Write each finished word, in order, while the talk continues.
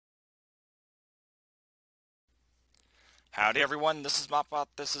Howdy everyone, this is Mopbot.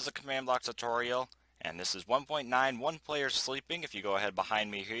 This is a command block tutorial, and this is 1.9, one player sleeping. If you go ahead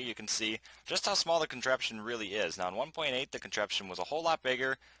behind me here, you can see just how small the contraption really is. Now in 1.8, the contraption was a whole lot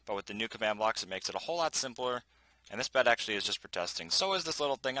bigger, but with the new command blocks, it makes it a whole lot simpler. And this bed actually is just for testing. So is this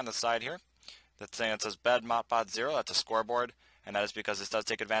little thing on the side here. That thing that says bed Mopbot 0, that's a scoreboard, and that is because this does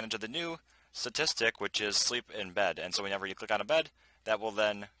take advantage of the new statistic, which is sleep in bed. And so whenever you click on a bed, that will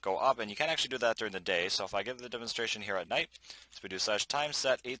then go up, and you can actually do that during the day. So if I give the demonstration here at night, so we do /time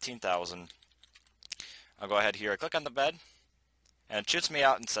set 18,000. I'll go ahead here, I click on the bed, and it shoots me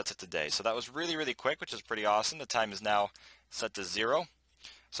out and sets it to day. So that was really quick, which is pretty awesome. The time is now set to 0.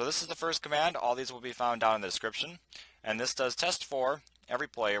 So this is the first command. All these will be found down in the description. And this does test for every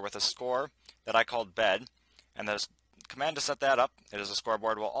player with a score that I called bed. And the command to set that up, it is a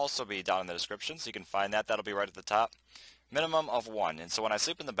scoreboard, will also be down in the description. So you can find that. That'll be right at the top. Minimum of 1. And so when I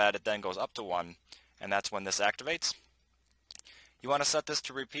sleep in the bed, it then goes up to 1. And that's when this activates. You want to set this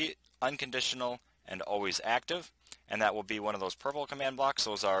to repeat, unconditional, and always active. And that will be one of those purple command blocks.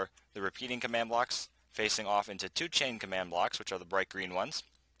 Those are the repeating command blocks facing off into 2 chain command blocks, which are the bright green ones.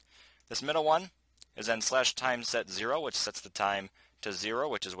 This middle one is then /time set 0, which sets the time to 0,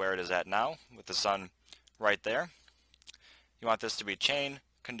 which is where it is at now, with the sun right there. You want this to be chain,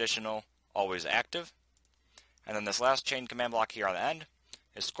 conditional, always active. And then this last chain command block here on the end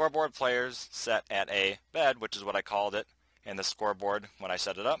is scoreboard players set at a bed, which is what I called it in the scoreboard when I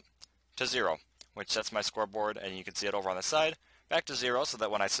set it up, to 0, which sets my scoreboard, and you can see it over on the side, back to 0, so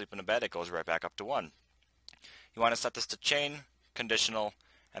that when I sleep in a bed, it goes right back up to 1. You want to set this to chain, conditional,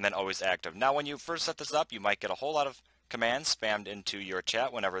 and then always active. Now when you first set this up, you might get a whole lot of commands spammed into your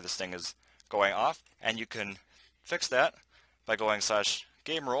chat whenever this thing is going off, and you can fix that by going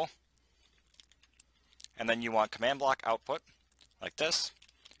 /game rule, and then you want command block output like this,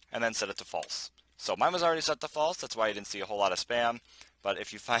 and then set it to false. So mine was already set to false, that's why you didn't see a whole lot of spam, but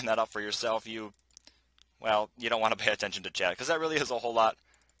if you find that out for yourself, you don't want to pay attention to chat, because that really is a whole lot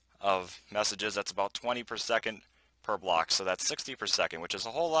of messages. That's about 20 per second per block, so that's 60 per second, which is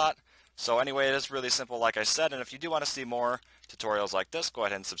a whole lot. So anyway, it is really simple, like I said, and if you do want to see more tutorials like this, go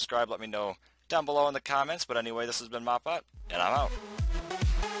ahead and subscribe. Let me know down below in the comments. But anyway, this has been Mopbot, and I'm out.